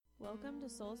Welcome to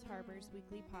Souls Harbor's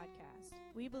weekly podcast.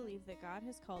 We believe that God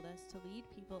has called us to lead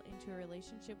people into a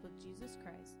relationship with Jesus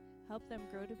Christ, help them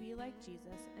grow to be like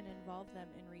Jesus, and involve them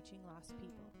in reaching lost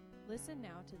people. Listen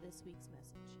now to this week's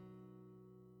message.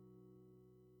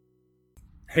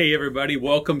 Hey everybody,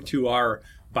 welcome to our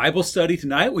Bible study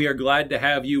tonight. We are glad to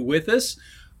have you with us.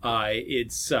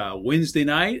 It's Wednesday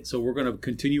night, so we're going to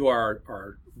continue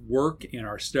our work and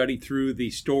our study through the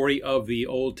story of the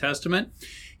Old Testament.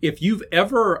 If you've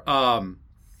ever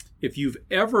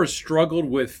struggled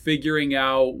with figuring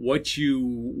out what you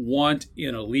want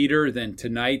in a leader, then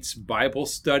tonight's Bible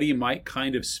study might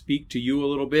kind of speak to you a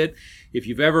little bit. If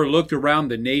you've ever looked around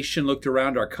the nation, looked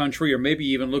around our country, or maybe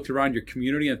even looked around your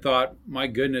community and thought, my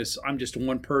goodness, I'm just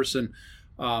one person.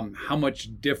 How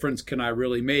much difference can I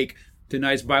really make?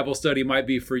 Tonight's Bible study might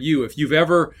be for you. If you've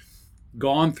ever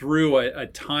gone through a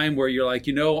time where you're like,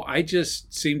 I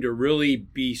just seem to really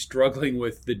be struggling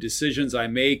with the decisions I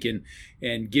make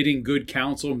and getting good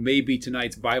counsel, maybe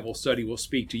tonight's Bible study will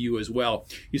speak to you as well.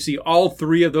 You see, all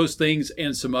three of those things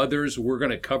and some others we're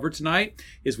going to cover tonight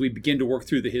as we begin to work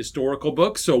through the historical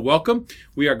book. So welcome.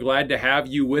 We are glad to have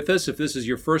you with us. If this is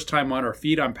your first time on our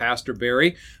feed, I'm Pastor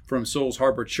Barry from Souls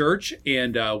Harbor Church,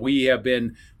 and we have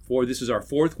been this is our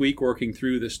fourth week working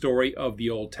through the story of the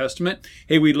Old Testament.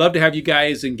 Hey, we'd love to have you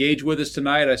guys engage with us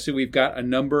tonight. I see we've got a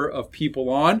number of people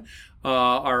on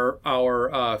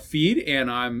our feed, and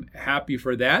I'm happy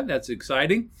for that. That's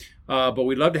exciting. But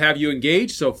we'd love to have you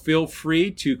engage, so feel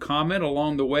free to comment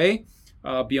along the way.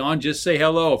 Beyond just say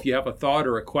hello. If you have a thought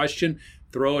or a question,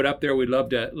 throw it up there. We'd love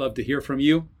to hear from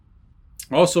you.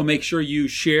 Also, make sure you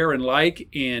share and like,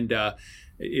 and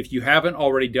if you haven't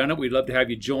already done it, we'd love to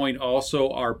have you join also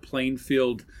our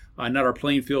Plainfield, not our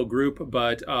Plainfield group,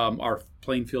 but our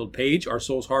Plainfield page, our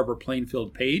Souls Harbor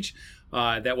Plainfield page.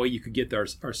 That way you could get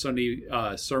our Sunday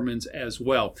sermons as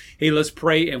well. Hey, let's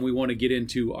pray, and we want to get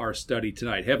into our study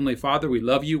tonight. Heavenly Father, we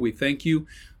love you. We thank you.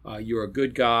 You're a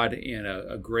good God and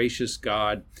a gracious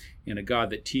God, and a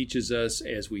God that teaches us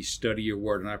as we study your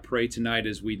word. And I pray tonight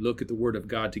as we look at the word of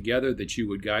God together that you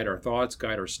would guide our thoughts,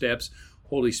 guide our steps.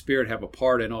 Holy Spirit, have a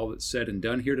part in all that's said and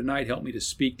done here tonight. Help me to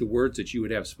speak the words that you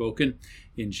would have spoken.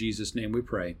 In Jesus' name we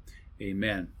pray.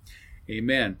 Amen.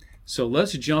 Amen. So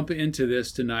let's jump into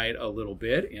this tonight a little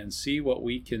bit and see what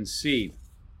we can see.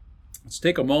 Let's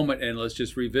take a moment and let's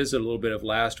just revisit a little bit of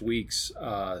last week's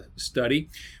study.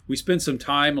 We spent some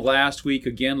time last week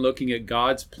again looking at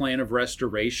God's plan of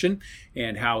restoration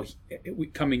and how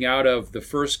coming out of the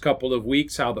first couple of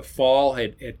weeks, how the fall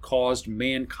had caused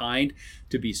mankind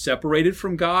to be separated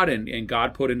from God, and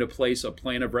God put into place a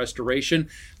plan of restoration.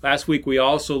 Last week we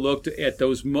also looked at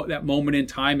that moment in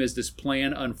time as this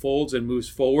plan unfolds and moves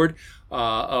forward,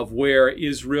 of where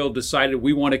Israel decided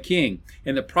we want a king.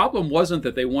 And the problem wasn't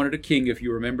that they wanted a king, if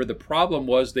you remember. The problem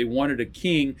was they wanted a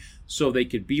king so they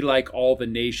could be like all the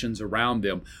nations around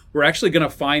them. We're actually going to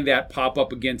find that pop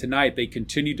up again tonight. They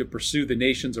continued to pursue the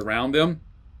nations around them,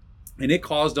 and it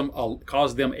caused them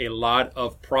a lot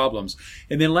of problems.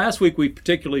 And then last week we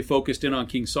particularly focused in on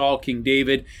King Saul, King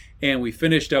David, and we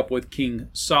finished up with King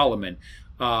Solomon.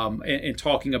 And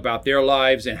talking about their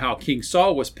lives and how King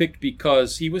Saul was picked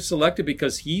because he was selected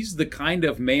because he's the kind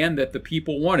of man that the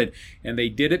people wanted. And they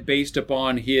did it based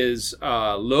upon his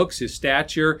looks, his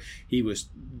stature. He was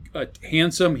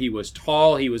handsome, he was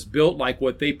tall, he was built like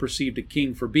what they perceived a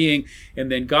king for being.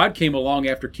 And then God came along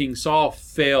after King Saul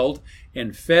failed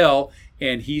and fell,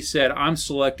 and he said, I'm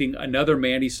selecting another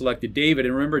man. He selected David.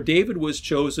 And remember, David was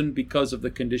chosen because of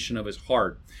the condition of his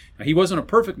heart. Now, he wasn't a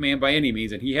perfect man by any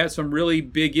means, and he had some really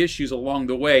big issues along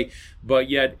the way, but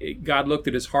yet God looked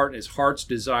at his heart, and his heart's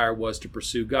desire was to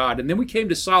pursue God. And then we came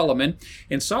to Solomon,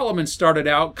 and Solomon started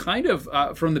out kind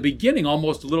of, from the beginning,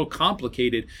 almost a little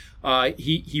complicated.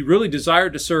 He really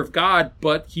desired to serve God,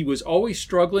 but he was always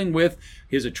struggling with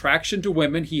his attraction to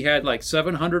women. He had like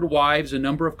 700 wives, a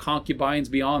number of concubines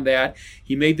beyond that.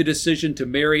 He made the decision to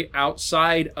marry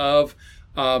outside of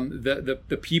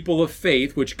the people of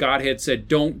faith, which God had said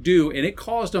don't do, and it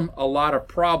caused him a lot of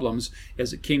problems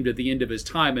as it came to the end of his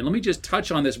time. And let me just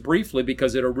touch on this briefly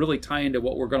because it'll really tie into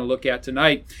what we're going to look at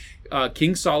tonight.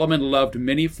 King Solomon loved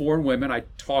many foreign women. I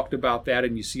talked about that,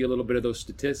 and you see a little bit of those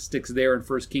statistics there in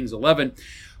 1 Kings 11.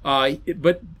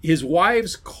 But his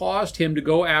wives caused him to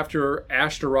go after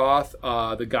Ashtaroth,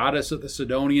 the goddess of the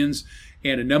Sidonians,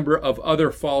 and a number of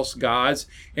other false gods.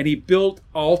 And he built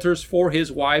altars for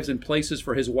his wives and places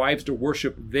for his wives to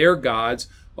worship their gods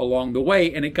along the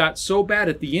way. And it got so bad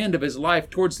at the end of his life,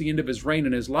 towards the end of his reign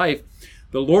in his life,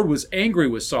 the Lord was angry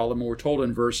with Solomon. We're told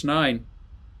in verse 9,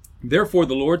 Therefore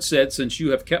the Lord said, since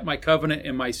you have kept my covenant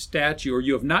and my statute, or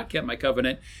you have not kept my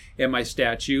covenant and my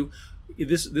statute,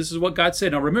 this is what God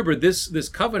said. Now remember, this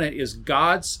covenant is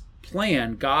God's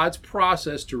plan, God's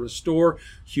process to restore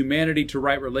humanity to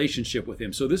right relationship with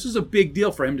him. So this is a big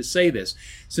deal for him to say this.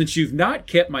 Since you've not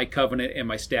kept my covenant and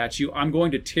my statute, I'm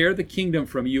going to tear the kingdom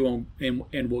from you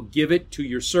and will give it to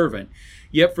your servant.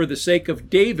 Yet for the sake of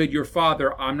David, your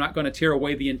father, I'm not going to tear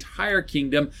away the entire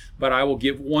kingdom, but I will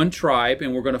give one tribe,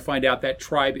 and we're going to find out that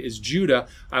tribe is Judah.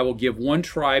 I will give one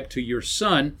tribe to your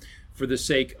son for the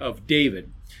sake of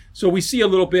David. So we see a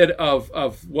little bit of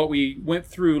what we went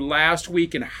through last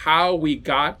week and how we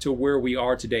got to where we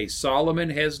are today.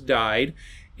 Solomon has died,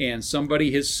 and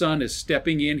his son, is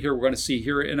stepping in here. We're going to see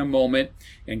here in a moment.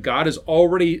 And God has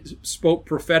already spoke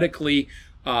prophetically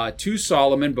to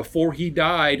Solomon before he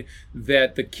died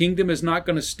that the kingdom is not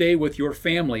going to stay with your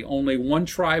family. Only one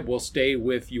tribe will stay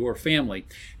with your family.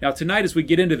 Now tonight, as we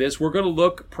get into this, we're going to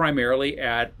look primarily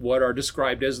at what are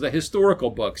described as the historical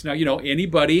books. Now,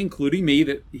 anybody, including me,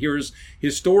 that hears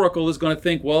historical is going to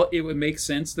think, well, it would make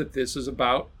sense that this is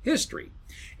about history.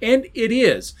 And it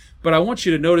is. But I want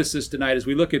you to notice this tonight as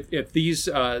we look at these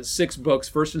 6 books.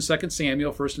 1st and 2nd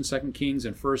Samuel, 1st and 2nd Kings,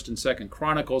 and 1st and 2nd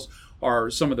Chronicles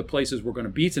are some of the places we're going to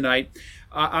be tonight.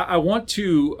 I want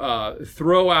to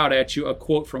throw out at you a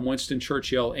quote from Winston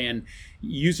Churchill and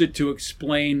use it to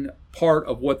explain part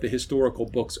of what the historical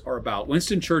books are about.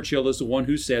 Winston Churchill is the one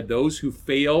who said, "Those who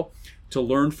fail to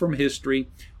learn from history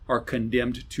are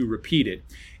condemned to repeat it."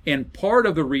 And part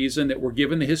of the reason that we're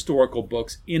given the historical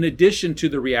books, in addition to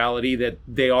the reality that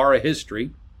they are a history,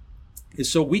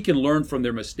 is so we can learn from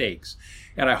their mistakes.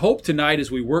 And I hope tonight, as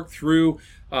we work through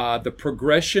the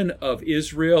progression of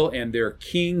Israel and their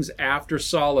kings after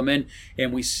Solomon,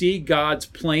 and we see God's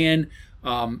plan,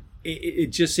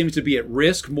 it just seems to be at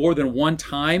risk more than one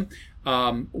time.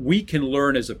 We can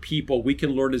learn as a people, we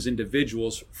can learn as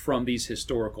individuals from these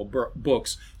historical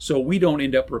books, so we don't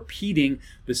end up repeating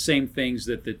the same things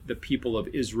that the people of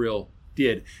Israel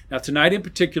did. Now tonight in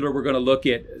particular, we're going to look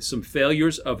at some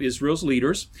failures of Israel's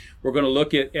leaders. We're going to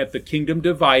look at the kingdom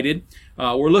divided.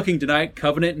 We're looking tonight,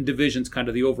 covenant and divisions, kind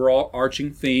of the overall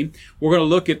arching theme. We're going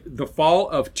to look at the fall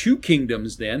of 2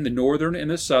 kingdoms then, the northern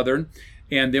and the southern.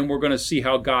 And then we're going to see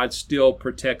how God still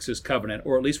protects his covenant,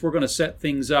 or at least we're going to set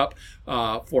things up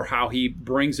for how he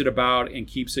brings it about and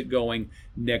keeps it going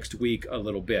next week a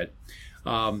little bit.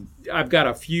 I've got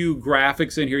a few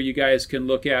graphics in here you guys can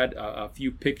look at, a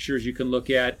few pictures you can look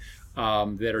at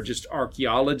that are just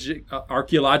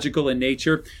archaeological in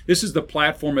nature. This is the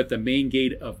platform at the main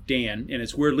gate of Dan, and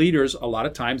it's where leaders, a lot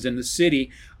of times in the city,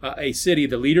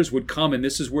 the leaders would come, and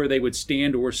this is where they would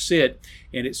stand or sit,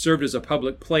 and it served as a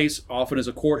public place, often as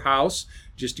a courthouse,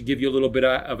 just to give you a little bit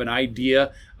of an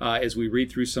idea as we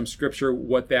read through some scripture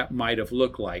what that might have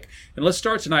looked like. And let's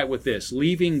start tonight with this,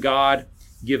 leaving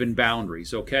God-given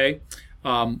boundaries, okay?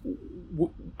 I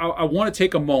want to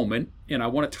take a moment and I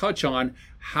want to touch on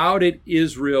how did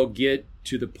Israel get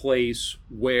to the place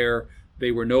where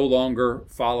they were no longer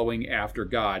following after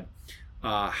God.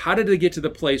 How did they get to the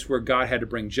place where God had to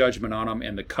bring judgment on them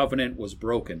and the covenant was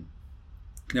broken?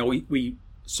 Now, we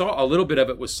saw a little bit of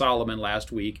it with Solomon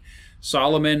last week.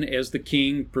 Solomon, as the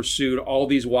king, pursued all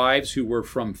these wives who were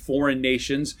from foreign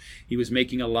nations. He was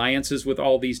making alliances with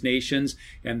all these nations,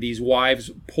 and these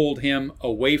wives pulled him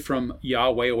away from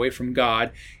Yahweh, away from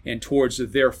God, and towards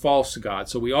their false god.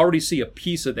 So we already see a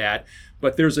piece of that,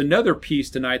 but there's another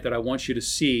piece tonight that I want you to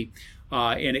see,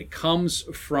 and it comes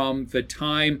from the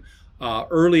time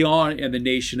early on in the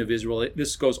nation of Israel.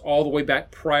 This goes all the way back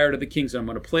prior to the kings. I'm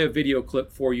going to play a video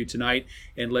clip for you tonight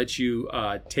and let you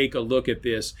take a look at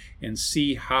this and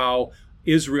see how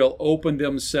Israel opened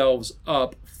themselves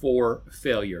up for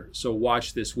failure. So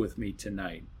watch this with me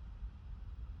tonight.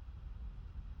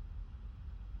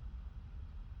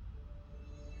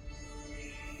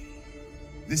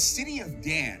 The city of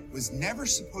Dan was never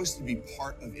supposed to be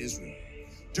part of Israel.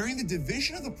 During the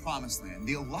division of the Promised Land,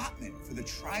 the allotment for the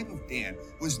tribe of Dan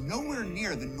was nowhere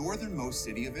near the northernmost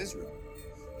city of Israel.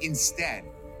 Instead,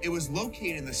 it was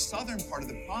located in the southern part of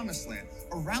the Promised Land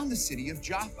around the city of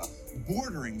Joppa,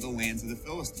 bordering the lands of the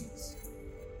Philistines.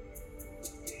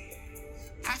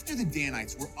 After the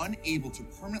Danites were unable to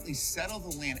permanently settle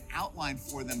the land outlined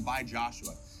for them by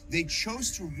Joshua, they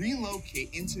chose to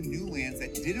relocate into new lands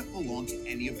that didn't belong to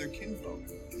any of their kinfolk.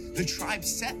 The tribe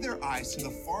set their eyes to the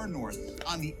far north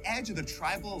on the edge of the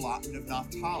tribal allotment of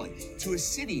Naphtali to a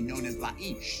city known as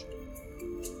Laish.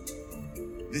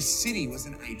 The city was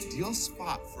an ideal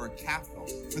spot for a capital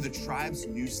for the tribe's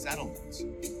new settlement.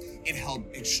 It held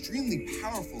extremely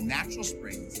powerful natural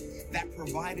springs that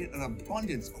provided an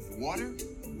abundance of water,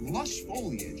 lush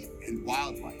foliage, and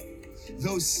wildlife.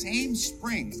 Those same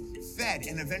springs fed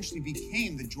and eventually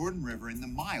became the Jordan River in the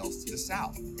miles to the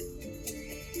south.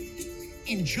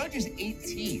 In Judges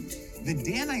 18, the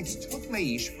Danites took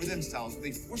Laish for themselves with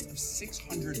a force of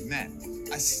 600 men,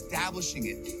 establishing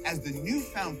it as the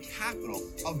newfound capital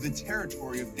of the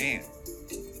territory of Dan.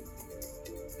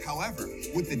 However,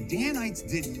 what the Danites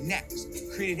did next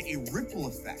created a ripple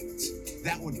effect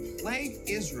that would plague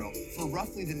Israel for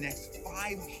roughly the next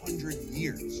 500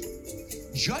 years.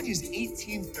 Judges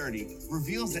 18:30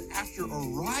 reveals that after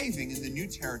arriving in the new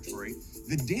territory,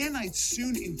 the Danites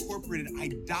soon incorporated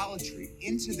idolatry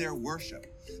into their worship.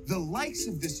 The likes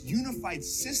of this unified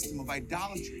system of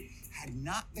idolatry had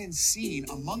not been seen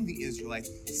among the Israelites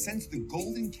since the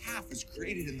golden calf was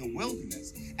created in the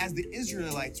wilderness, as the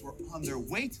Israelites were on their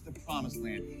way to the promised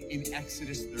land in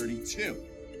Exodus 32.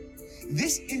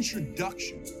 This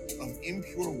introduction of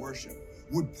impure worship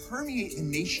would permeate the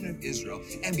nation of Israel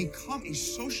and become a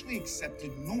socially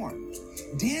accepted norm.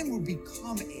 Dan would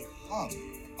become a hub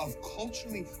of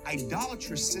culturally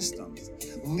idolatrous systems,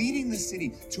 leading the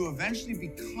city to eventually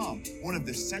become one of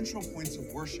the central points of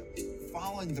worship,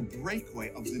 following the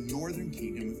breakaway of the northern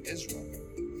kingdom of Israel.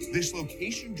 This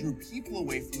location drew people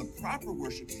away from the proper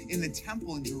worship in the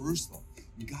temple in Jerusalem,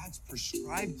 God's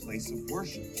prescribed place of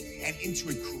worship, and into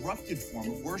a corrupted form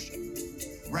of worship.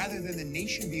 Rather than the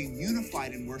nation being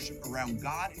unified in worship around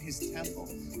God and his temple,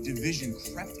 division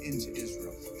crept into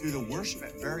Israel through the worship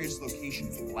at various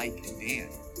locations like Dan.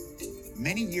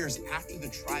 Many years after the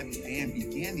tribe of Dan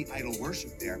began the idol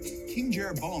worship there, King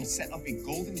Jeroboam set up a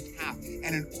golden calf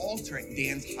and an altar at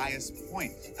Dan's highest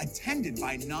point, attended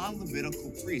by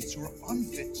non-Levitical priests who were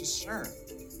unfit to serve.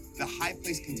 The high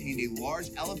place contained a large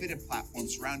elevated platform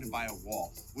surrounded by a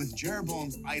wall, with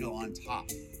Jeroboam's idol on top.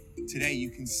 Today, you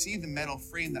can see the metal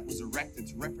frame that was erected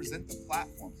to represent the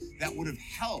platform that would have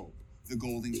held the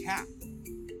golden calf.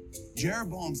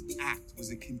 Jeroboam's act was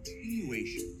a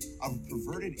continuation of a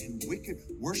perverted and wicked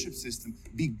worship system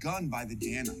begun by the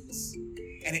Danites.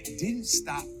 And it didn't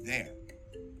stop there.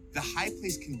 The high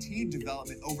place continued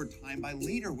development over time by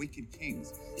later wicked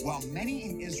kings, while many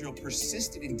in Israel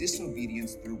persisted in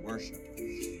disobedience through worship.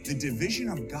 The division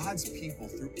of God's people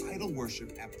through idol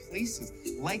worship at places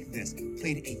like this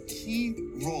played a key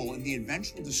role in the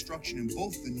eventual destruction in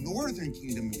both the northern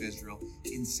kingdom of Israel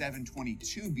in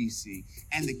 722 BC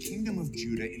and the kingdom of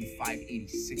Judah in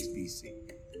 586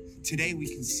 BC. Today we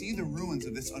can see the ruins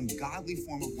of this ungodly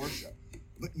form of worship,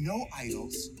 but no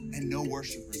idols and no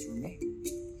worshipers remain.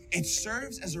 It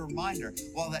serves as a reminder,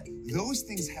 while that those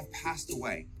things have passed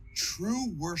away,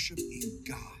 true worship in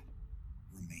God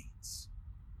remains.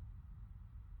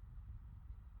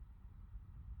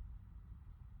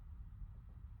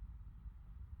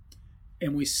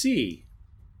 And we see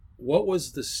what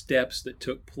was the steps that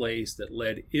took place that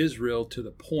led Israel to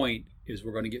the point, as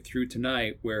we're going to get through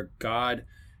tonight, where God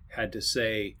had to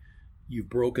say, you've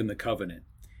broken the covenant.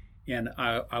 And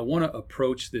I want to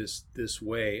approach this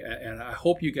way, and I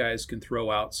hope you guys can throw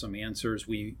out some answers.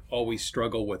 We always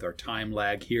struggle with our time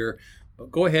lag here,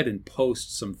 but go ahead and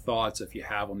post some thoughts if you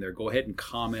have them there. Go ahead and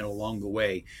comment along the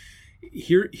way.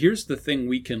 Here's the thing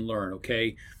we can learn,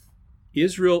 okay?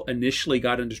 Israel initially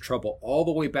got into trouble all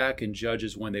the way back in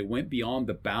Judges when they went beyond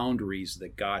the boundaries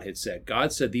that God had said.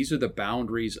 God said, these are the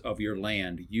boundaries of your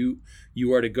land. You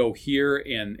are to go here,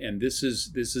 and this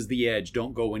is the edge.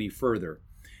 Don't go any further.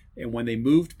 And when they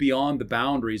moved beyond the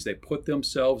boundaries, they put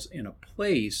themselves in a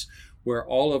place where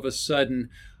all of a sudden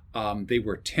they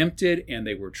were tempted and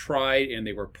they were tried and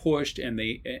they were pushed and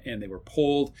they were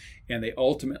pulled, and they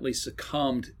ultimately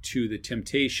succumbed to the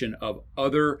temptation of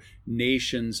other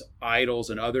nations' idols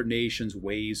and other nations'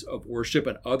 ways of worship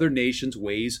and other nations'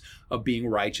 ways of being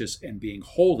righteous and being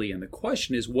holy. And the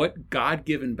question is, what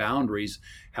God-given boundaries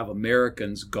have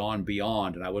Americans gone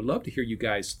beyond? And I would love to hear you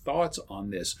guys' thoughts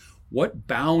on this. What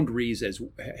boundaries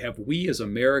have we as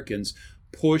Americans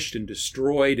pushed and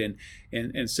destroyed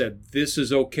and said, this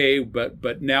is okay,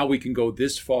 but now we can go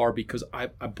this far? Because I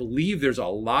believe there's a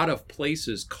lot of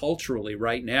places culturally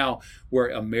right now where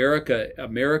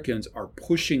Americans are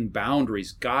pushing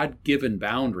boundaries, God-given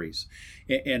boundaries.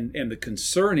 And the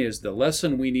concern is, the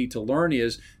lesson we need to learn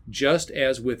is, just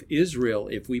as with Israel,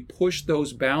 if we push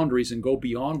those boundaries and go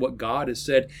beyond what God has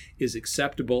said is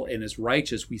acceptable and is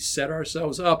righteous, we set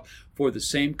ourselves up for the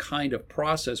same kind of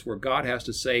process where God has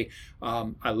to say,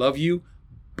 I love you,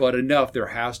 but enough. There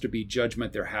has to be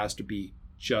judgment. There has to be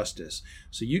justice.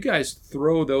 So you guys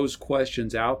throw those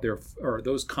questions out there, or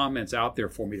those comments out there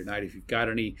for me tonight. If you've got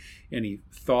any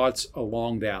thoughts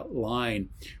along that line,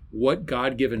 what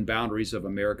God-given boundaries of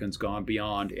Americans gone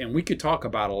beyond? And we could talk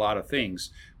about a lot of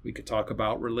things. We could talk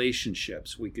about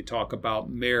relationships. We could talk about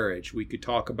marriage. We could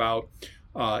talk about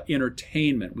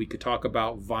entertainment. We could talk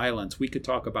about violence. We could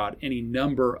talk about any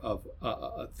number of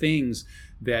things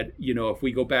that, if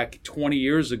we go back 20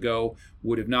 years ago,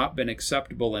 would have not been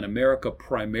acceptable in America,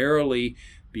 primarily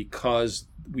because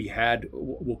we had,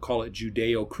 we'll call it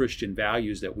Judeo-Christian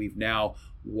values that we've now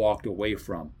walked away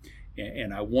from.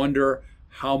 And I wonder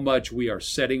how much we are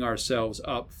setting ourselves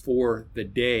up for the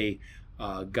day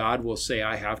God will say,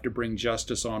 I have to bring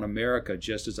justice on America,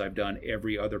 just as I've done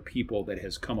every other people that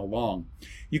has come along.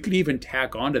 You could even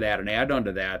tack onto that and add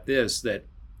onto that that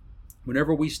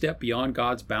whenever we step beyond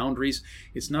God's boundaries,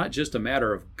 it's not just a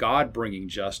matter of God bringing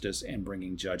justice and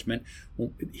bringing judgment.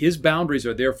 His boundaries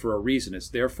are there for a reason. It's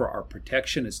there for our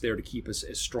protection. It's there to keep us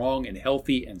as strong and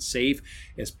healthy and safe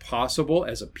as possible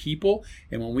as a people.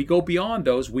 And when we go beyond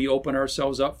those, we open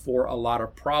ourselves up for a lot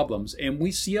of problems. And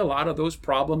we see a lot of those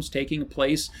problems taking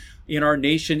place in our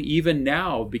nation even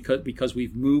now, because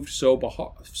we've moved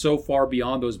so far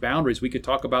beyond those boundaries. We could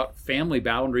talk about family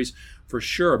boundaries for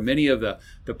sure. Many of the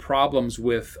problems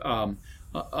with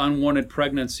unwanted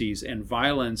pregnancies and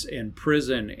violence and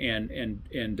prison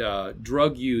and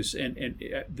drug use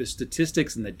and the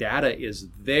statistics and the data is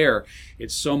there.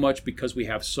 It's so much because we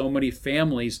have so many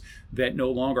families that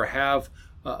no longer have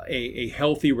a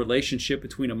healthy relationship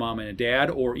between a mom and a dad,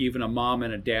 or even a mom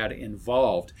and a dad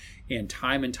involved. And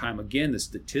time again, the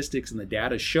statistics and the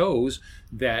data shows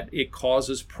that it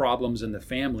causes problems in the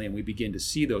family, and we begin to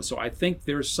see those. So I think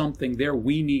there's something there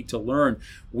we need to learn.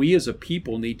 We as a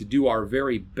people need to do our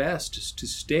very best to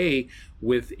stay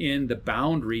within the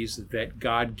boundaries that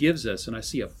God gives us. And I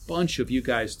see a bunch of you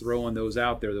guys throwing those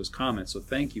out there, those comments. So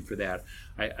thank you for that.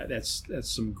 That's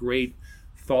some great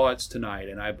thoughts tonight,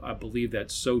 and I believe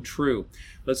that's so true.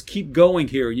 Let's keep going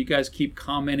here. You guys keep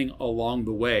commenting along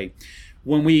the way.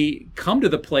 When we come to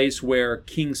the place where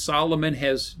King Solomon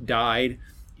has died,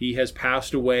 he has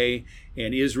passed away,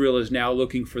 and Israel is now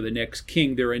looking for the next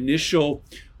king, their initial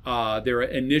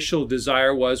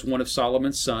desire was one of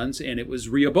Solomon's sons, and it was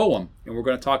Rehoboam. And we're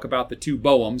going to talk about the two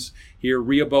Boams here,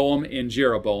 Rehoboam and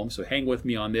Jeroboam. So hang with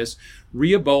me on this.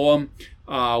 Rehoboam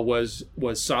was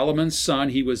Solomon's son.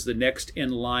 He was the next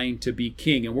in line to be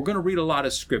king. And we're going to read a lot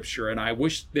of scripture, and I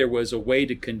wish there was a way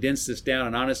to condense this down.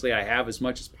 And honestly, I have as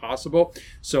much as possible.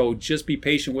 So just be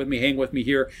patient with me, hang with me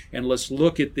here, and let's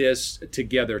look at this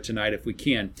together tonight if we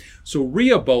can. So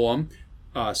Rehoboam,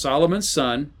 Solomon's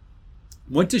son,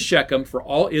 went to Shechem, for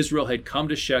all Israel had come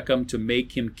to Shechem to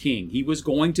make him king. He was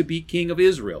going to be king of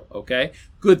Israel, okay?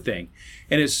 Good thing.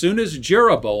 And as soon as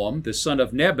Jeroboam, the son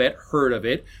of Nebat, heard of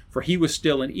it, for he was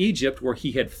still in Egypt where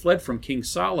he had fled from King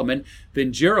Solomon,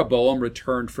 then Jeroboam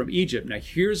returned from Egypt. Now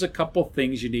here's a couple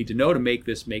things you need to know to make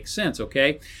this make sense,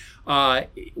 okay?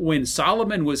 When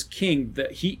Solomon was king,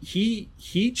 he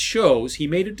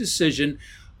made a decision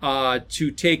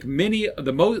to take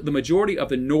the majority of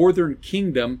the northern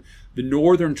kingdom, the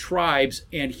northern tribes,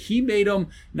 and he made them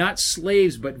not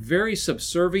slaves, but very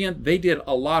subservient. They did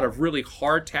a lot of really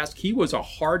hard tasks. He was a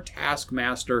hard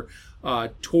taskmaster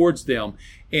towards them.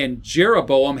 And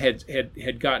Jeroboam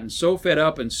had gotten so fed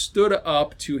up and stood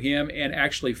up to him and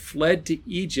actually fled to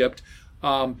Egypt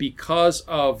because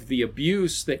of the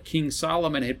abuse that King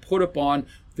Solomon had put upon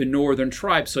the northern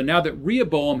tribes. So now that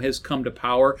Rehoboam has come to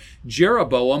power,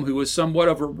 Jeroboam, who was somewhat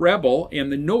of a rebel in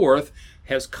the north,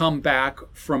 has come back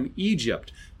from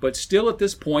Egypt. But still at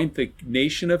this point, the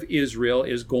nation of Israel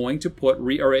is going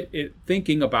to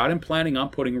thinking about and planning on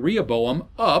putting Rehoboam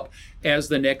up as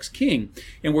the next king.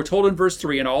 And we're told in verse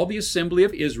 3, and all the assembly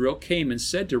of Israel came and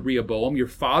said to Rehoboam, your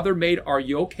father made our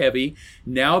yoke heavy.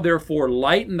 Now therefore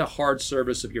lighten the hard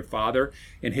service of your father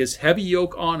and his heavy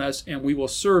yoke on us, and we will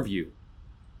serve you.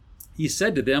 He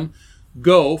said to them,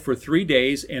 go for 3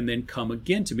 days and then come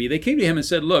again to me. They came to him and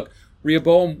said, look,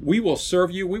 Rehoboam, we will serve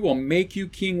you. We will make you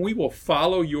king. We will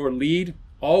follow your lead.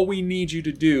 All we need you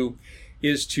to do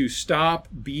is to stop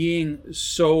being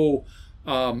so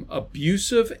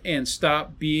abusive and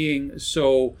stop being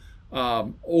so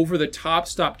over the top.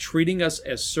 Stop treating us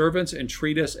as servants and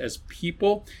treat us as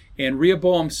people. And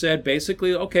Rehoboam said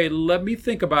basically, okay, let me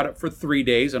think about it for 3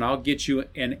 days and I'll get you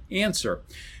an answer.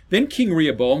 Then King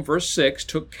Rehoboam, verse 6,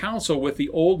 took counsel with the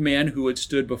old men who had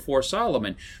stood before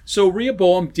Solomon. So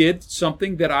Rehoboam did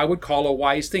something that I would call a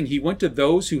wise thing. He went to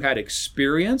those who had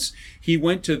experience. He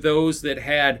went to those that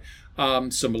had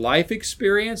some life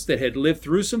experience, that had lived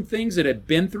through some things, that had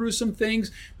been through some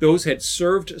things. Those had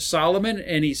served Solomon,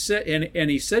 and he said, and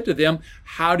he said to them,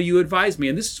 "How do you advise me?"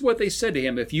 And this is what they said to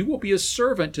him: "If you will be a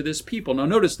servant to this people." Now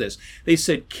notice this. They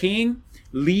said, "King,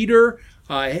 leader,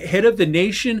 head of the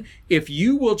nation, if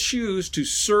you will choose to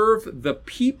serve the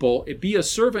people, be a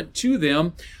servant to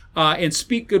them, and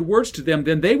speak good words to them,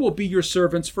 then they will be your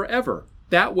servants forever."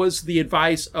 That was the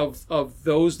advice of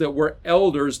those that were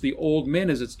elders, the old men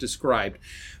as it's described.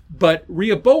 But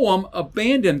Rehoboam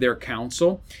abandoned their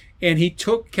counsel, and he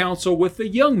took counsel with the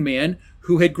young men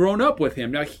who had grown up with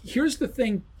him. Now, here's the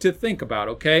thing to think about,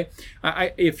 okay?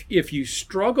 If you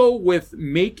struggle with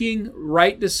making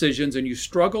right decisions and you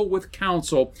struggle with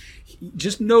counsel,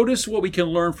 just notice what we can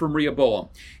learn from Rehoboam.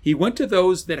 He went to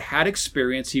those that had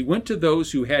experience. He went to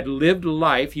those who had lived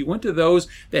life. He went to those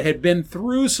that had been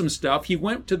through some stuff. He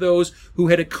went to those who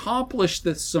had accomplished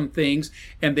some things,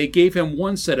 and they gave him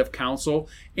one set of counsel.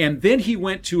 And then he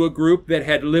went to a group that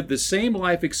had lived the same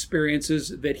life experiences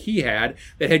that he had,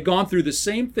 that had gone through the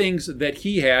same things that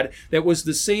he had, that was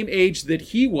the same age that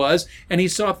he was, and he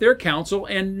sought their counsel.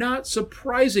 And not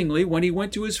surprisingly, when he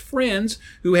went to his friends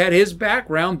who had his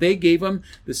background, they gave him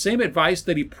the same advice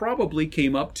that he probably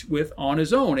came up with on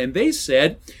his own. And they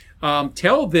said,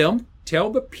 tell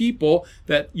the people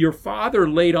that your father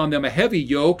laid on them a heavy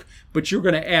yoke, but you're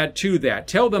going to add to that.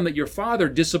 Tell them that your father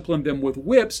disciplined them with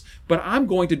whips, but I'm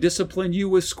going to discipline you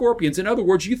with scorpions. In other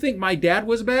words, you think my dad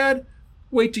was bad?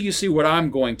 Wait till you see what I'm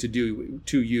going to do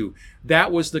to you.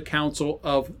 That was the counsel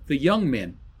of the young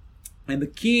men. And the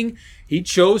king, he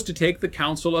chose to take the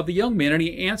counsel of the young men, and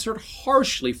he answered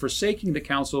harshly, forsaking the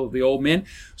counsel of the old men.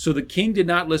 So the king did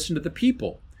not listen to the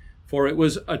people, for it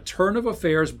was a turn of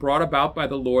affairs brought about by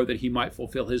the Lord that he might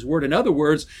fulfill his word. In other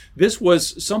words, this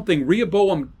was something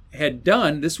Rehoboam had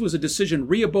done. This was a decision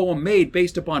Rehoboam made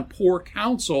based upon poor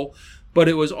counsel, but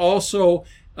it was also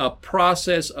a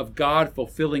process of God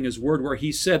fulfilling his word, where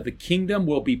he said, the kingdom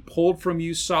will be pulled from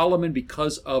you, Solomon,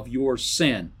 because of your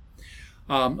sin.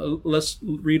 Let's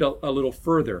read a little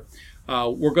further.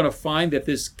 We're going to find that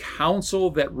this counsel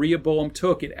that Rehoboam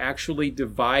took, it actually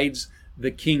divides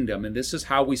the kingdom. And this is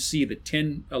how we see the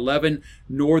 11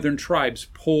 northern tribes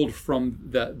pulled from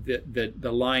the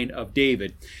line of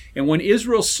David. And when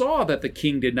Israel saw that the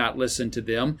king did not listen to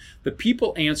them, the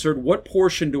people answered, what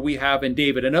portion do we have in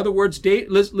David? In other words,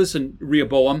 listen,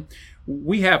 Rehoboam,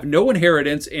 we have no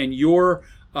inheritance in your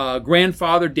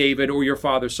grandfather David or your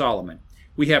father Solomon.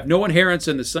 We have no inheritance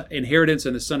in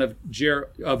the son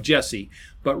of Jesse,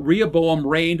 but Rehoboam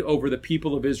reigned over the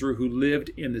people of Israel who lived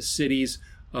in the cities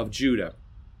of Judah.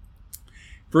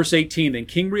 Verse 18, then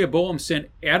King Rehoboam sent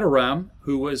Adoram,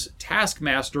 who was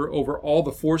taskmaster over all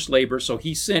the forced labor. So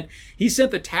he sent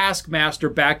the taskmaster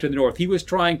back to the north. He was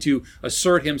trying to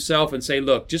assert himself and say,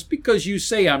 look, just because you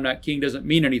say I'm not king doesn't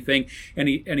mean anything. And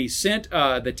he sent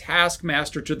the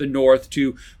taskmaster to the north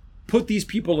to put these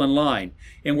people in line.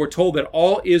 And we're told that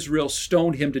all Israel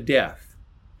stoned him to death.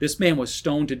 This man was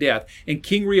stoned to death. And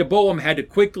King Rehoboam had to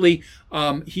quickly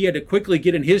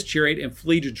get in his chariot and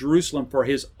flee to Jerusalem for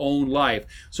his own life.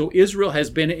 So Israel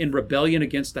has been in rebellion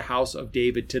against the house of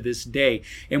David to this day.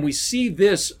 And we see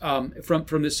this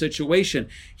from this situation.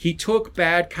 He took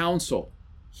bad counsel.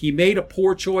 He made a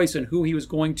poor choice in who he was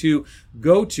going to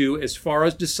go to as far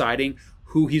as deciding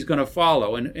who he's going to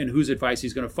follow and whose advice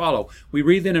he's going to follow. We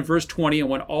read then in verse 20, and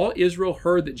when all Israel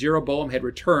heard that Jeroboam had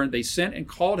returned, they sent and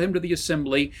called him to the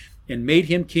assembly and made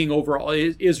him king over all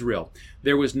Israel.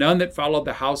 There was none that followed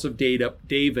the house of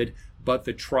David, but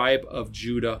the tribe of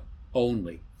Judah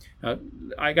only.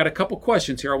 I got a couple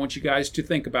questions here I want you guys to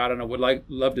think about, and I would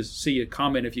love to see a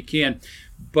comment if you can.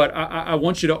 But I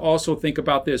want you to also think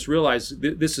about this. Realize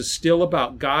this is still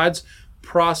about God's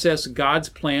process, God's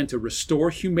plan to restore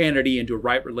humanity into a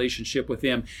right relationship with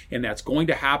him. And that's going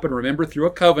to happen, remember, through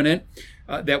a covenant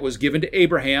that was given to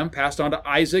Abraham, passed on to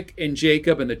Isaac and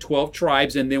Jacob and the 12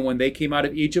 tribes. And then when they came out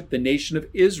of Egypt, the nation of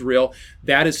Israel,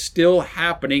 that is still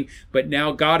happening. But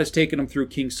now God has taken them through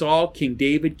King Saul, King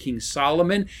David, King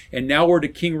Solomon, and now we're to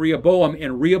King Rehoboam.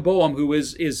 And Rehoboam, who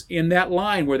is in that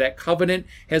line where that covenant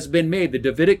has been made, the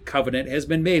Davidic covenant has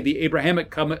been made, the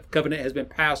Abrahamic covenant has been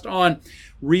passed on.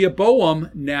 Rehoboam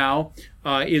now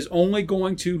is only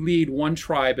going to lead one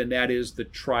tribe, and that is the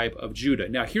tribe of Judah.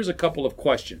 Now, here's a couple of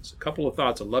questions, a couple of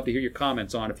thoughts I'd love to hear your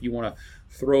comments on. If you want to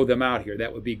throw them out here,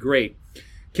 that would be great.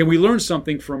 Can we learn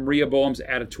something from Rehoboam's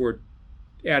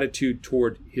attitude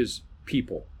toward his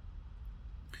people?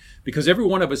 because every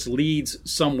one of us leads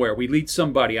somewhere. We lead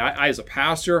somebody. I as a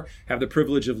pastor, have the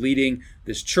privilege of leading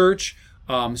this church.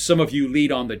 Some of you lead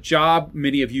on the job.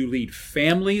 Many of you lead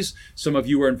families. Some of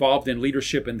you are involved in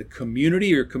leadership in the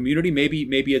community or community.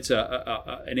 Maybe it's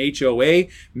an HOA.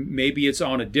 Maybe it's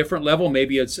on a different level.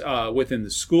 Maybe it's within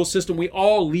the school system. We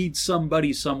all lead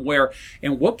somebody somewhere.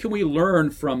 And what can we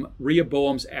learn from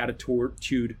Rehoboam's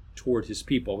attitude toward his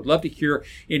people? Would love to hear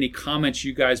any comments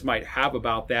you guys might have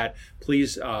about that.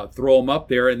 Please throw them up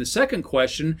there. And the second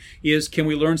question is, can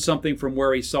we learn something from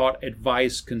where he sought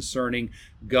advice concerning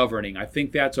governing? I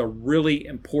think that's a really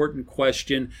important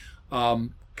question,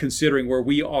 considering where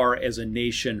we are as a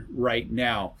nation right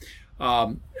now.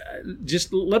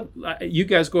 Just let you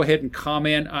guys go ahead and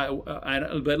comment,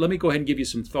 but let me go ahead and give you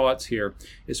some thoughts here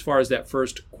as far as that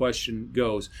first question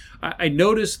goes. I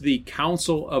noticed the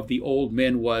counsel of the old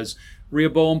men was,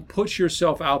 Rehoboam, put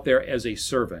yourself out there as a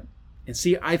servant. And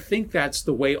see, I think that's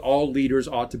the way all leaders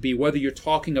ought to be, whether you're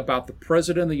talking about the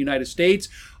President of the United States,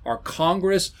 our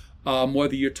Congress,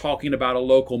 whether you're talking about a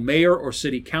local mayor or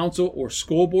city council or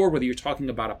school board, whether you're talking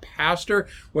about a pastor,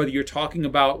 whether you're talking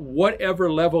about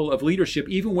whatever level of leadership,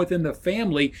 even within the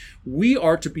family, we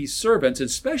are to be servants,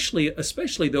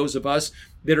 especially those of us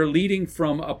that are leading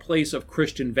from a place of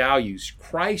Christian values.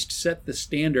 Christ set the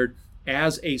standard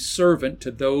as a servant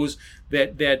to those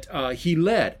that he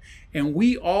led. And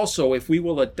we also, if we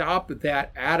will adopt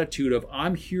that attitude of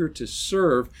I'm here to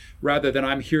serve rather than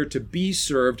I'm here to be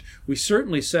served, we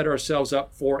certainly set ourselves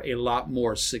up for a lot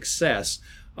more success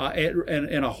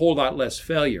and a whole lot less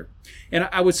failure. And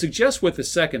I would suggest with the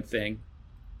second thing,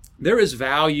 there is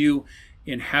value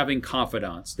in having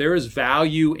confidants. There is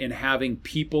value in having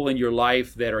people in your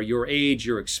life that are your age,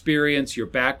 your experience, your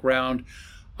background,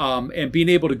 and being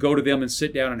able to go to them and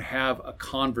sit down and have a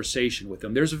conversation with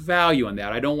them. There's value in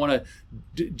that. I don't want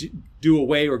to do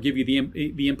away or give you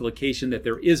the implication that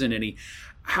there isn't any.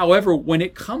 However, when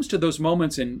it comes to those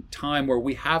moments in time where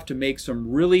we have to make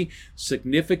some really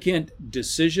significant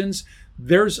decisions,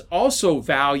 there's also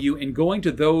value in going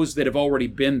to those that have already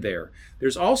been there.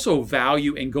 There's also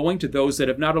value in going to those that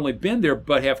have not only been there,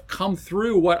 but have come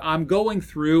through what I'm going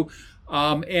through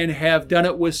and have done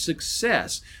it with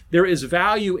success. There is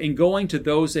value in going to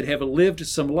those that have lived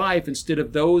some life instead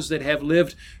of those that have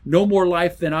lived no more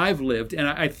life than I've lived. And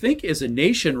I think as a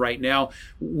nation right now,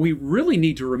 we really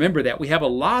need to remember that. We have a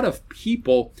lot of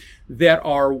people that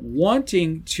are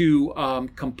wanting to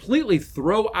completely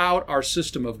throw out our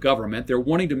system of government. They're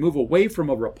wanting to move away from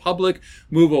a republic,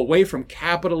 move away from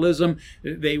capitalism.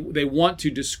 They want to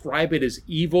describe it as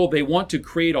evil. They want to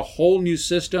create a whole new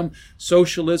system,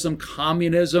 socialism,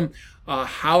 communism,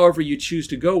 however you choose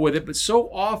to go with it. But so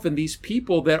often these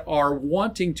people that are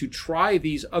wanting to try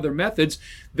these other methods,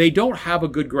 they don't have a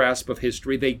good grasp of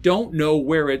history. They don't know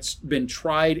where it's been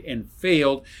tried and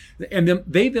failed. And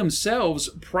they themselves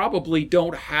probably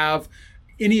don't have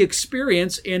any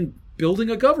experience in building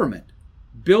a government,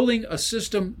 building a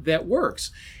system that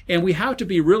works. And we have to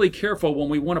be really careful when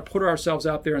we want to put ourselves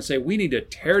out there and say, we need to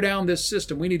tear down this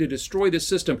system, we need to destroy this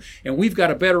system, and we've got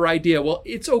a better idea. Well,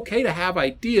 it's okay to have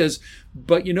ideas,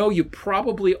 but you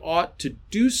probably ought to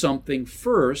do something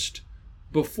first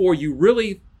before you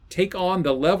really take on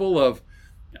the level of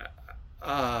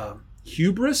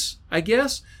hubris, I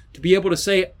guess, to be able to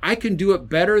say, I can do it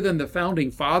better than the founding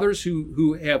fathers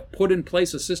who have put in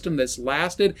place a system that's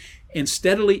lasted and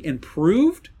steadily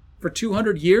improved for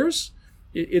 200 years.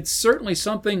 It's certainly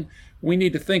something we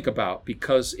need to think about,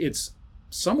 because it's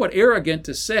somewhat arrogant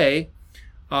to say,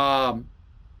 I've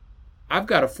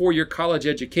got a 4-year college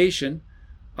education,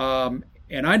 and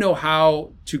I know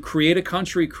how to create a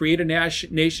country, create a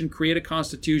nation, create a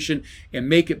constitution, and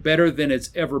make it better than it's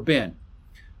ever been.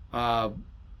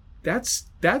 That's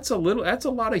a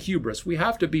lot of hubris. We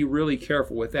have to be really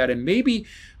careful with that, and maybe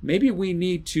we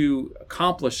need to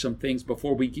accomplish some things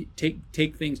before we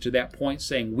take things to that point,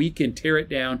 saying we can tear it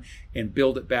down and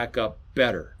build it back up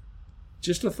better.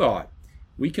 Just a thought.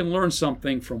 We can learn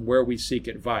something from where we seek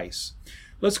advice.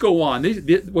 Let's go on.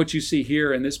 What you see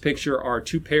here in this picture are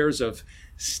 2 pairs of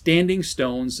standing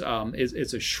stones.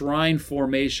 It's a shrine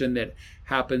formation that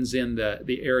happens in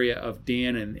the area of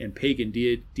Dan, and pagan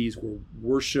deities were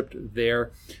worshipped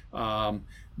there.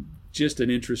 Just an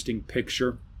interesting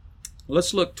picture.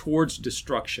 Let's look towards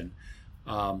destruction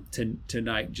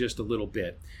tonight just a little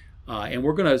bit. And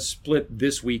we're going to split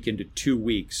this week into 2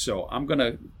 weeks. So I'm going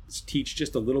to teach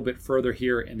just a little bit further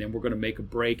here, and then we're going to make a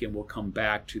break, and we'll come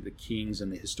back to the Kings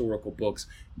and the historical books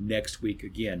next week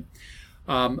again.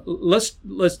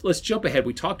 Let's jump ahead.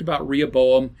 We talked about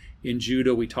Rehoboam in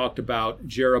Judah. We talked about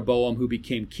Jeroboam, who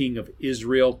became king of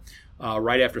Israel.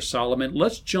 right after Solomon.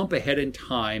 Let's jump ahead in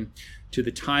time to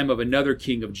the time of another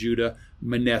king of Judah,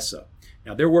 Manasseh.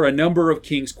 Now, there were a number of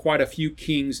kings, quite a few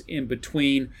kings in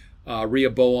between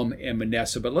Rehoboam and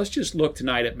Manasseh. But let's just look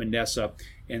tonight at Manasseh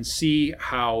and see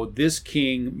how this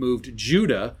king moved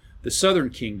Judah, the southern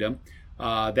kingdom.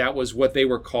 That was what they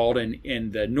were called,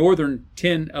 and the northern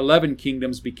 11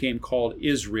 kingdoms became called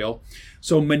Israel.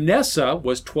 So Manasseh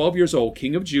was 12 years old,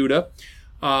 king of Judah,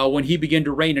 when he began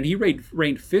to reign. And he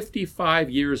reigned 55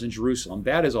 years in Jerusalem.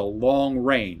 That is a long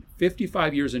reign,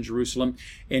 55 years in Jerusalem,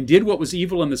 and did what was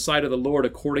evil in the sight of the Lord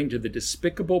according to the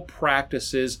despicable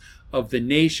practices of the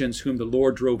nations whom the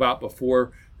Lord drove out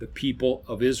before the people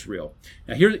of Israel.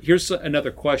 Now here's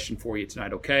another question for you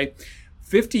tonight, okay?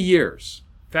 50 years,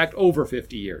 in fact, over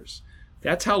 50 years.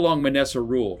 That's how long Manasseh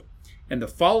ruled. And the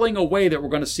falling away that we're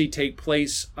going to see take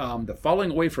place, the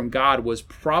falling away from God was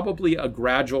probably a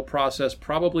gradual process,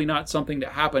 probably not something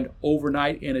that happened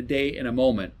overnight, in a day, in a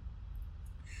moment.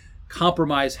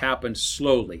 Compromise happened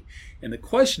slowly. And the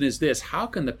question is this: how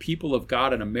can the people of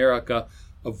God in America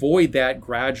avoid that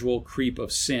gradual creep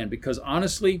of sin? Because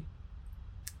honestly,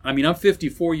 I'm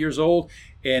 54 years old,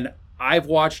 and I've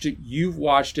watched it, you've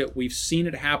watched it, we've seen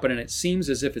it happen, and it seems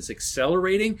as if it's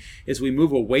accelerating as we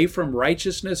move away from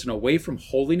righteousness and away from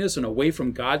holiness and away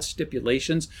from God's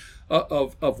stipulations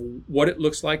of what it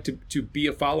looks like to be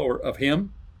a follower of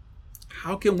Him.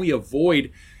 How can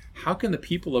the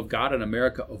people of God in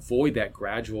America avoid that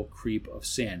gradual creep of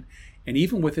sin? And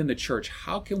even within the church,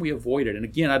 how can we avoid it? And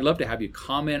again, I'd love to have you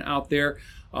comment out there.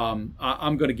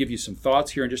 I'm going to give you some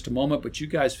thoughts here in just a moment, but you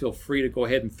guys feel free to go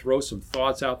ahead and throw some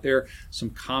thoughts out there,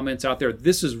 some comments out there.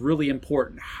 This is really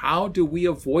important. How do we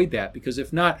avoid that? Because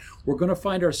if not, we're going to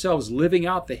find ourselves living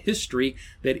out the history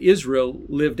that Israel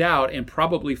lived out and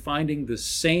probably finding the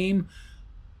same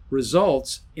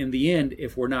results in the end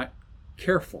if we're not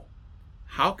careful.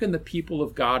 How can the people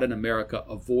of God in America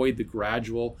avoid the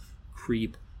gradual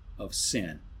creep of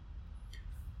sin?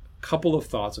 A couple of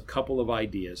thoughts, a couple of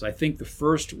ideas. I think the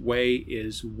first way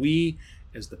is we,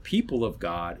 as the people of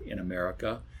God in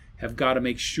America, have got to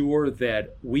make sure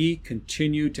that we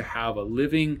continue to have a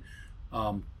living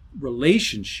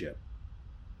relationship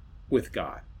with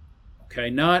God.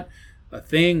 Okay, not a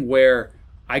thing where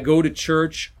I go to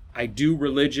church, I do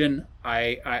religion,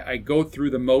 I go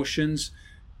through the motions.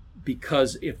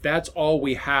 Because if that's all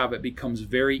we have, it becomes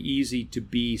very easy to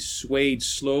be swayed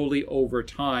slowly over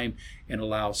time and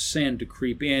allow sin to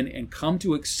creep in and come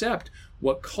to accept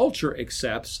what culture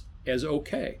accepts as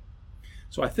okay.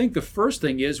 So I think the first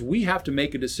thing is we have to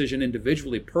make a decision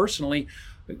individually, personally.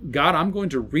 God, I'm going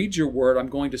to read your word. I'm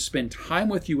going to spend time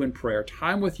with you in prayer,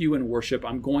 time with you in worship.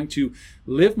 I'm going to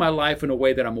live my life in a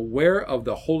way that I'm aware of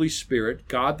the Holy Spirit,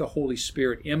 God the Holy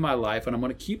Spirit in my life, and I'm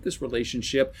going to keep this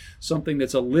relationship something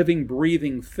that's a living,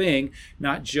 breathing thing,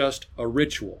 not just a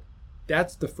ritual.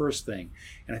 That's the first thing.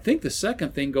 And I think the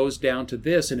second thing goes down to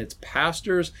this, and it's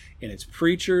pastors, and it's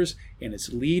preachers, and it's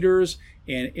leaders,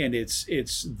 and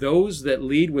it's those that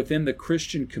lead within the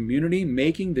Christian community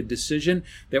making the decision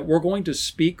that we're going to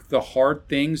speak the hard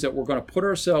things, that we're going to put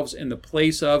ourselves in the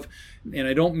place of, and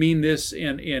I don't mean this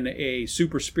in a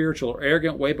super spiritual or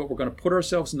arrogant way, but we're going to put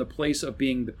ourselves in the place of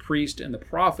being the priest and the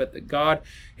prophet that God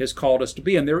has called us to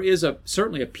be. And there is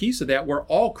certainly a piece of that where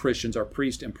all Christians are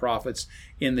priests and prophets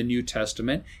in the New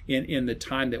Testament, in the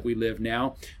time that we live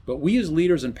now. But we as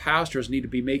leaders and pastors need to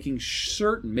be making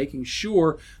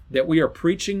sure that we are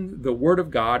preaching the Word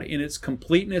of God in its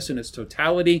completeness, in its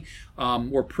totality.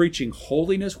 We're preaching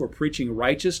holiness, we're preaching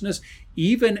righteousness,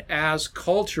 even as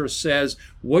culture says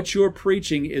what you're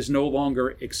preaching is no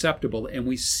longer acceptable. And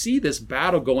we see this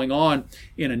battle going on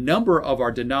in a number of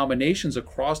our denominations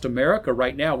across America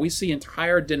right now. We see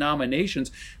entire denominations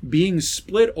being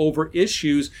split over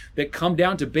issues that come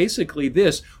down to basically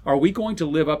this: are we going to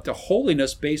live up to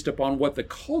holiness based upon what the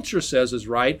culture says is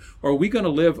right, or are we going to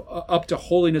live up to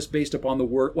holiness based upon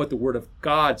what the Word of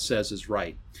God says is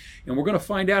right? And we're going to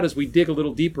find out as we dig a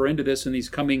little deeper into this in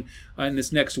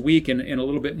this next week and a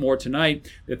little bit more tonight,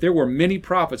 that there were many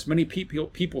prophets, many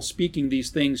people speaking these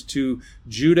things to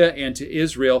Judah and to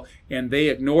Israel, and they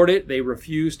ignored it. They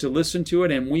refused to listen to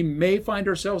it, and we may find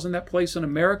ourselves in that place in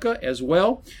America as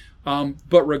well.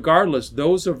 But regardless,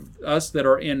 those of us that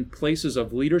are in places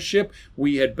of leadership,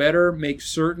 we had better make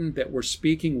certain that we're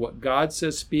speaking what God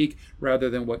says speak rather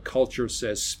than what culture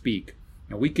says speak.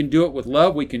 Now, we can do it with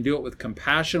love, we can do it with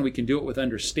compassion, we can do it with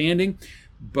understanding,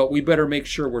 but we better make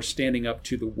sure we're standing up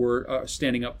to the word,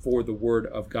 standing up for the Word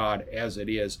of God as it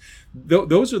is.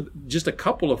 Those are just a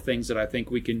couple of things that I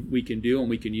think we can do and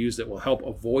we can use that will help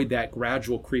avoid that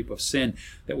gradual creep of sin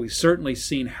that we've certainly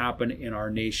seen happen in our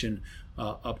nation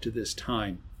up to this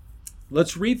time.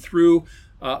 Let's read through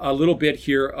a little bit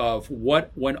here of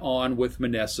what went on with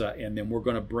Manasseh, and then we're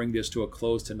going to bring this to a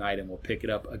close tonight, and we'll pick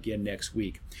it up again next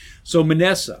week. So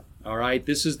Manasseh, all right,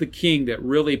 this is the king that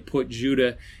really put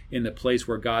Judah in the place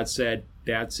where God said,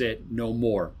 that's it, no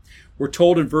more. We're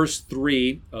told in verse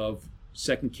 3 of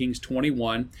 2 Kings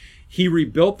 21, he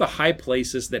rebuilt the high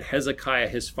places that Hezekiah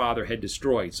his father had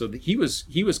destroyed. So he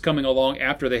was coming along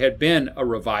after there had been a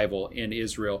revival in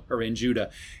Israel or in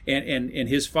Judah, and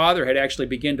his father had actually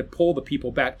begun to pull the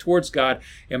people back towards God,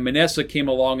 and Manasseh came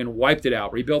along and wiped it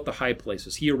out, rebuilt the high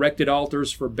places. He erected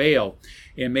altars for Baal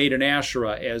and made an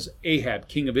Asherah as Ahab,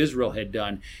 king of Israel, had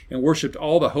done, and worshipped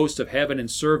all the hosts of heaven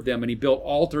and served them, and he built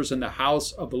altars in the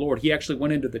house of the Lord. He actually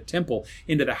went into the temple,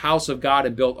 into the house of God,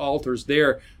 and built altars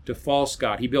there to false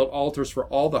God. He built altars for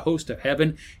all the host of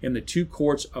heaven in the two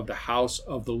courts of the house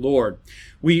of the Lord.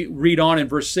 We read on in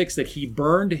verse 6 that he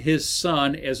burned his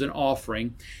son as an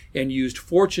offering and used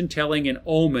fortune telling and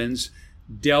omens,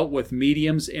 dealt with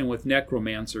mediums and with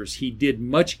necromancers. He did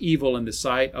much evil in the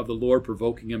sight of the Lord,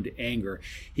 provoking him to anger.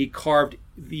 He carved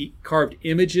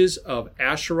images of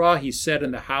Asherah, he said,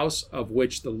 in the house of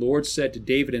which the Lord said to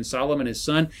David and Solomon his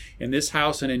son, in this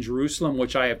house and in Jerusalem,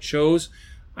 which I have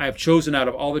chosen out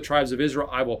of all the tribes of Israel,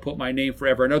 I will put my name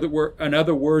forever. In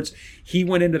other words, he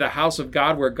went into the house of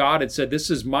God where God had said, this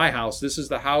is my house. This is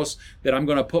the house that I'm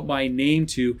going to put my name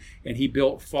to. And he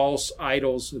built false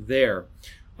idols there.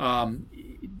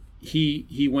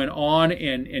 He went on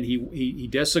and he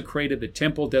desecrated the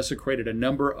temple, desecrated a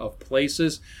number of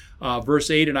places. Verse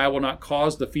 8, and I will not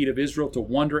cause the feet of Israel to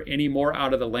wander any more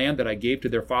out of the land that I gave to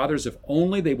their fathers, if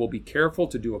only they will be careful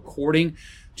to do according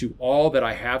to all that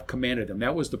I have commanded them.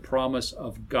 That was the promise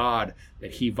of God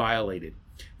that he violated.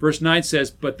 Verse 9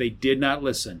 says, but they did not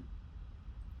listen.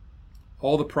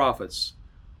 All the prophets,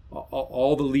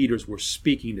 all the leaders were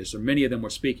speaking this, or many of them were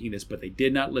speaking this, but they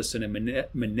did not listen. And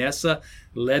Manasseh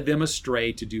led them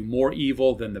astray to do more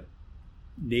evil than the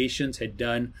nations had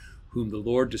done, whom the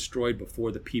Lord destroyed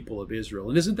before the people of Israel.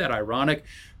 And isn't that ironic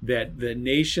that the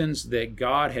nations that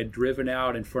God had driven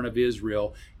out in front of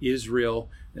Israel,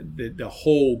 the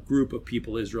whole group of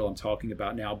people, Israel I'm talking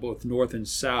about now, both north and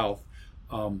south,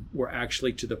 were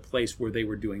actually to the place where they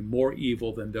were doing more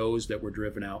evil than those that were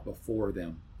driven out before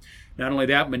them. Not only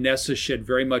that, Manasseh shed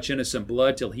very much innocent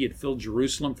blood till he had filled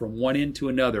Jerusalem from one end to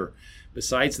another,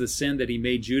 besides the sin that he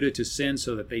made Judah to sin,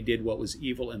 so that they did what was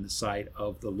evil in the sight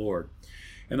of the Lord.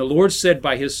 And the Lord said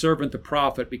by his servant the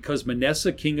prophet, because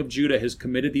Manasseh king of Judah has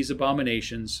committed these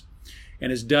abominations, and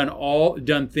has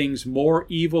done things more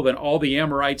evil than all the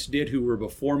Amorites did who were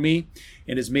before me,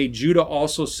 and has made Judah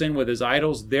also sin with his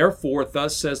idols. Therefore,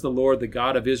 thus says the Lord, the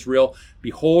God of Israel,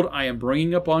 behold, I am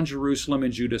bringing upon Jerusalem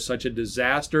and Judah such a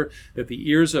disaster that the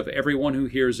ears of everyone who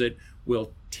hears it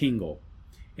will tingle.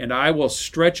 And I will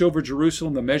stretch over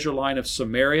Jerusalem the measure line of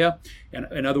Samaria. And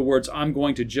in other words, I'm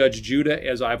going to judge Judah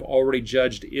as I've already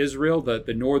judged Israel,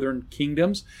 the northern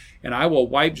kingdoms. And I will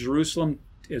wipe Jerusalem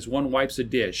as one wipes a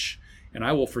dish. And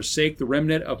I will forsake the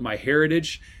remnant of my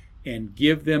heritage and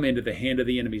give them into the hand of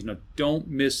the enemies. Now, don't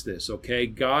miss this, okay?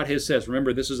 God has says,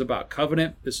 remember, this is about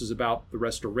covenant. This is about the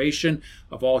restoration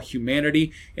of all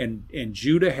humanity. And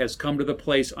Judah has come to the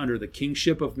place under the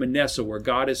kingship of Manasseh where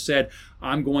God has said,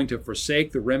 I'm going to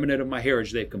forsake the remnant of my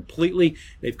heritage. They've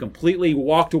completely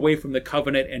walked away from the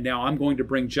covenant, and now I'm going to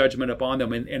bring judgment upon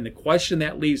them. And the question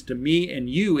that leaves to me and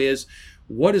you is,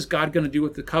 what is God going to do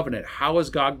with the covenant? How is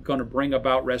God going to bring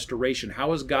about restoration?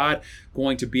 How is God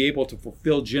going to be able to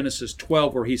fulfill Genesis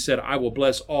 12 where he said, I will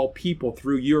bless all people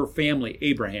through your family,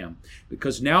 Abraham?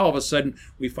 Because now all of a sudden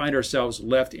we find ourselves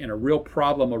left in a real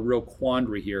problem, a real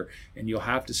quandary here. And you'll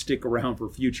have to stick around for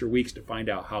future weeks to find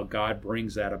out how God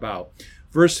brings that about.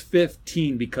 Verse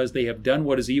 15, because they have done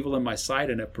what is evil in my sight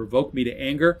and have provoked me to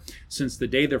anger since the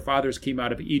day their fathers came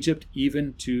out of Egypt,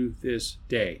 even to this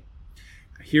day.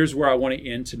 Here's where I want to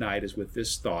end tonight, is with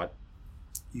this thought.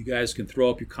 You guys can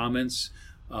throw up your comments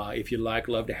if you'd like.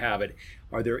 Love to have it.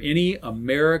 Are there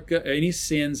any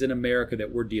sins in America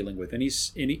that we're dealing with?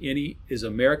 Is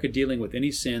America dealing with any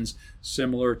sins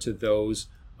similar to those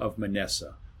of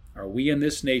Manasseh? Are we in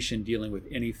this nation dealing with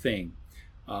anything?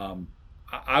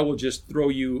 I will just throw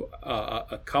you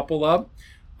a couple up.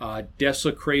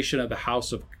 Desecration of the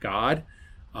house of God.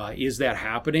 Is that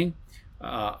happening?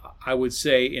 I would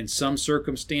say in some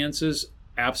circumstances,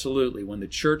 absolutely. When the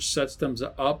church sets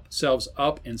themselves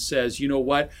up and says, you know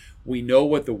what, we know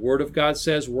what the Word of God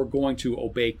says, we're going to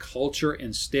obey culture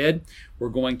instead. We're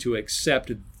going to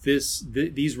accept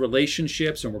these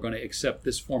relationships, and we're going to accept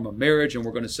this form of marriage, and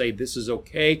we're going to say this is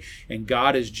okay, and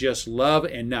God is just love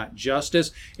and not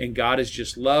justice, and God is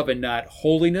just love and not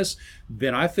holiness,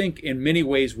 then I think in many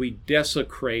ways we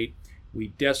desecrate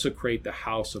the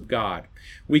house of God.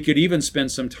 We could even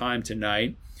spend some time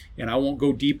tonight, and I won't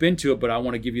go deep into it, but I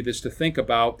want to give you this to think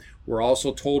about. We're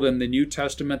also told in the New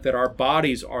Testament that our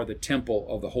bodies are the temple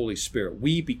of the Holy Spirit.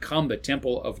 We become the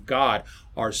temple of God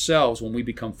ourselves when we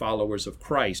become followers of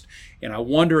Christ. And I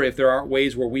wonder if there aren't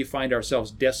ways where we find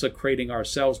ourselves desecrating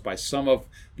ourselves by some of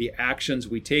the actions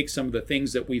we take, some of the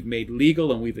things that we've made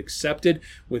legal and we've accepted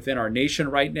within our nation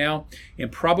right now. And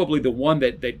probably the one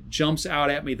that jumps out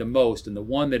at me the most, and the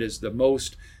one that is the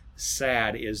most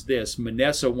sad, is this.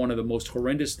 Manasseh, one of the most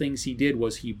horrendous things he did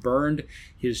was he burned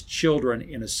his children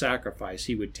in a sacrifice.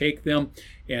 He would take them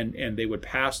and they would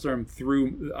pass them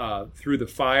through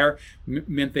the fire.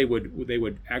 Meant they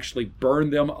would actually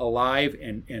burn them alive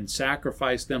and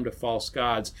sacrifice them to false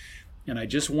gods. And I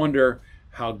just wonder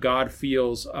how God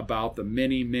feels about the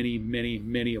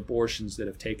many abortions that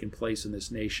have taken place in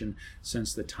this nation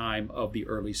since the time of the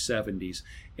early 70s.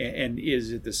 And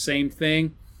is it the same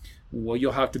thing? Well,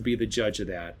 you'll have to be the judge of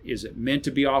that. Is it meant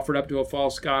to be offered up to a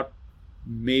false god?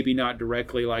 Maybe not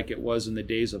directly like it was in the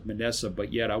days of Manasseh,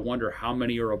 but yet I wonder how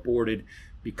many are aborted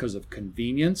because of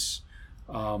convenience,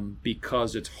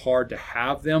 because it's hard to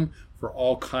have them, for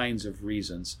all kinds of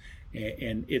reasons.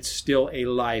 And it's still a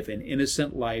life, an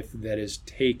innocent life that is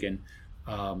taken.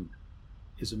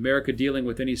 Is America dealing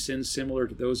with any sins similar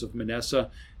to those of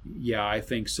Manasseh? Yeah, I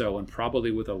think so. And probably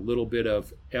with a little bit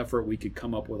of effort, we could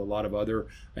come up with a lot of other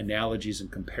analogies and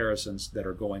comparisons that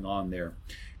are going on there.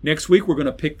 Next week, we're going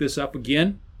to pick this up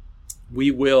again.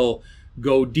 We will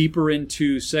go deeper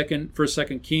into First,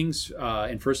 Second Kings,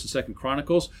 and First and Second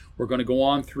Chronicles. We're going to go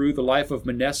on through the life of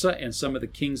Manasseh and some of the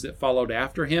kings that followed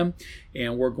after him,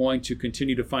 and we're going to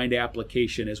continue to find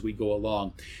application as we go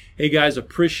along. Hey guys,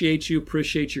 appreciate your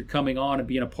coming on and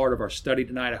being a part of our study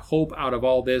tonight. I hope out of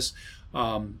all this,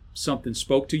 something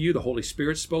spoke to you. The Holy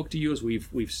Spirit spoke to you as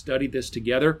we've studied this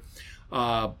together.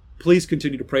 Please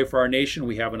continue to pray for our nation.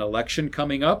 We have an election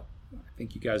coming up. I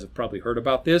think you guys have probably heard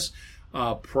about this.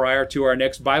 Prior to our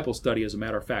next Bible study, as a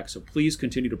matter of fact. So please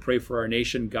continue to pray for our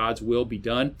nation. God's will be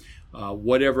done.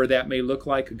 Whatever that may look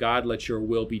like, God, let your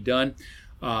will be done.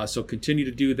 So continue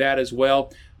to do that as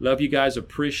well. Love you guys.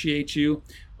 Appreciate you.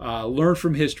 Learn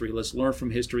from history. Let's learn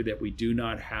from history that we do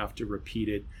not have to repeat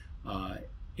it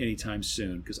anytime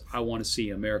soon, because I want to see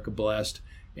America blessed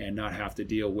and not have to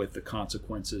deal with the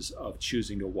consequences of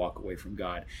choosing to walk away from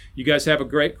God. You guys have a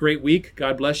great week.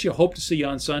 God bless you. Hope to see you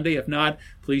on Sunday. If not,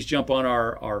 please jump on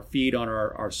our feed on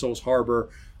our Souls Harbor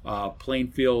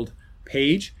Plainfield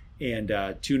page and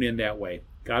tune in that way.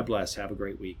 God bless. Have a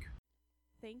great week.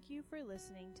 Thank you for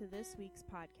listening to this week's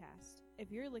podcast.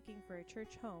 If you're looking for a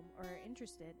church home or are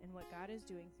interested in what God is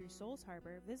doing through Souls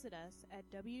Harbor, visit us at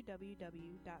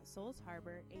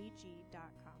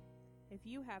www.soulsharborag.com. If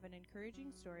you have an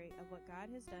encouraging story of what God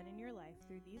has done in your life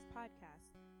through these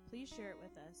podcasts, please share it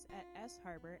with us at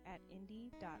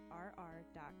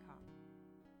sharbor@indy.rr.com.